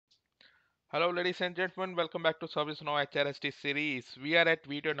Hello ladies and gentlemen, welcome back to ServiceNow HRSD series. We are at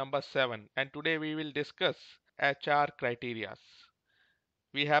video number 7 and today we will discuss HR criteria.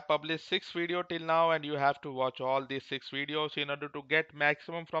 We have published 6 videos till now and you have to watch all these 6 videos in order to get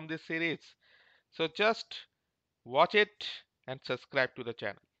maximum from this series. So just watch it and subscribe to the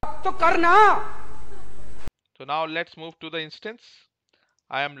channel. तो करना. So now let's move to the instance.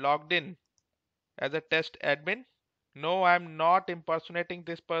 I am logged in as a test admin. No, I'm not impersonating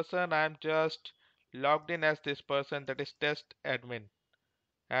this person. I'm just logged in as this person, that is test admin.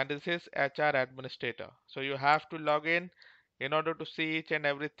 And this is HR administrator. So you have to log in order to see each and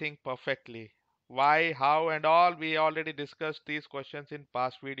everything perfectly. Why, how, and all, we already discussed these questions in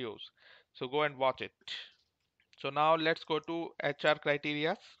past videos. So go and watch it. So now let's go to HR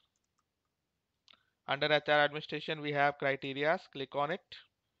criteria. Under HR administration, we have criteria. Click on it.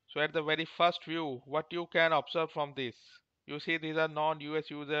 So at the very first view, what you can observe from this, you see these are non-US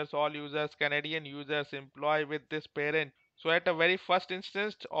users, all users, Canadian users, employee with this parent. So at the very first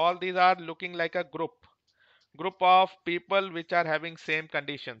instance, all these are looking like a group of people which are having same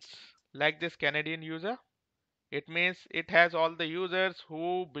conditions. Like this Canadian user, it means it has all the users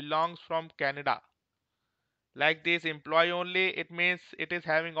who belongs from Canada. Like this employee only, it means it is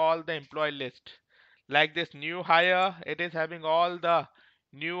having all the employee list. Like this new hire, it is having all the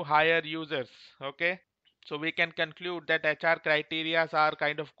new hire users. Okay, so we can conclude that HR criteria are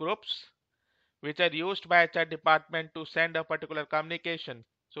kind of groups which are used by HR department to send a particular communication.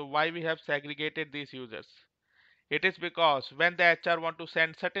 So why we have segregated these users? It is because when the HR want to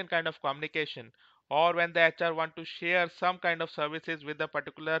send certain kind of communication, or when the HR want to share some kind of services with a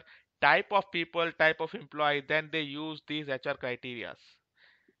particular type of people, type of employee, then they use these HR criteria.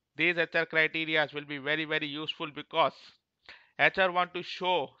 These HR criteria will be very useful because HR want to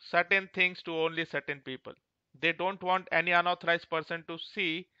show certain things to only certain people. They don't want any unauthorized person to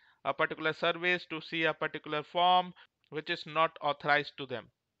see a particular service, to see a particular form which is not authorized to them.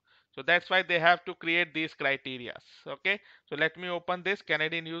 So that's why they have to create these criteria. Okay, so let me open this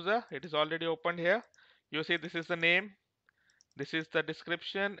Canadian user. It is already opened here. You see this is the name, this is the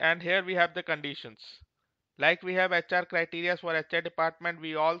description, and here we have the conditions. Like we have HR criteria for HR department,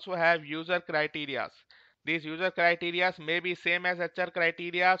 we also have user criteria. These user criteria may be same as HR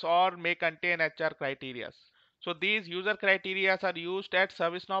criteria or may contain HR criteria. So these user criteria are used at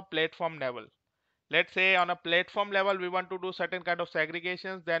ServiceNow platform level. Let's say on a platform level we want to do certain kind of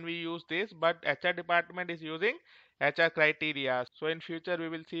segregations, then we use this, but HR department is using HR criteria. So in future we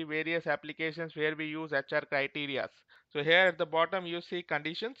will see various applications where we use HR criteria. So here at the bottom you see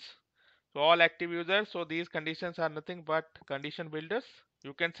conditions. So all active users, so these conditions are nothing but condition builders.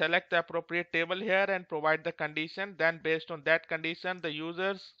 You can select the appropriate table here and provide the condition, then based on that condition the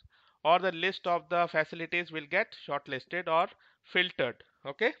users or the list of the facilities will get shortlisted or filtered.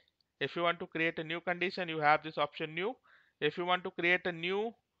 Okay, if you want to create a new condition, you have this option new. If you want to create a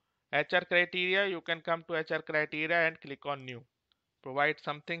new HR criteria, you can come to HR criteria and click on new. Provide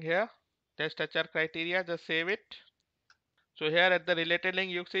something here, test HR criteria, just save it. So here at the related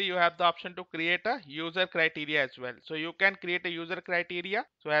link, you see you have the option to create a user criteria as well. So you can create a user criteria.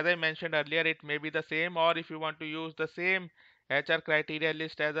 So as I mentioned earlier, it may be the same, or if you want to use the same HR criteria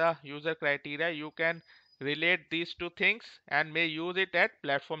list as a user criteria, you can relate these two things and may use it at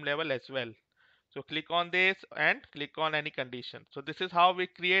platform level as well. So click on this and click on any condition. So this is how we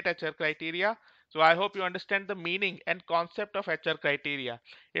create HR criteria. So I hope you understand the meaning and concept of HR criteria.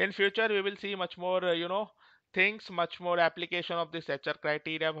 In future, we will see much more, things, much more application of this HR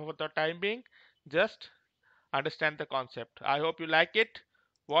criteria. For the time being, just understand the concept. I hope you like it.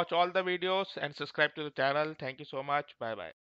 Watch all the videos and subscribe to the channel. Thank you so much. Bye bye.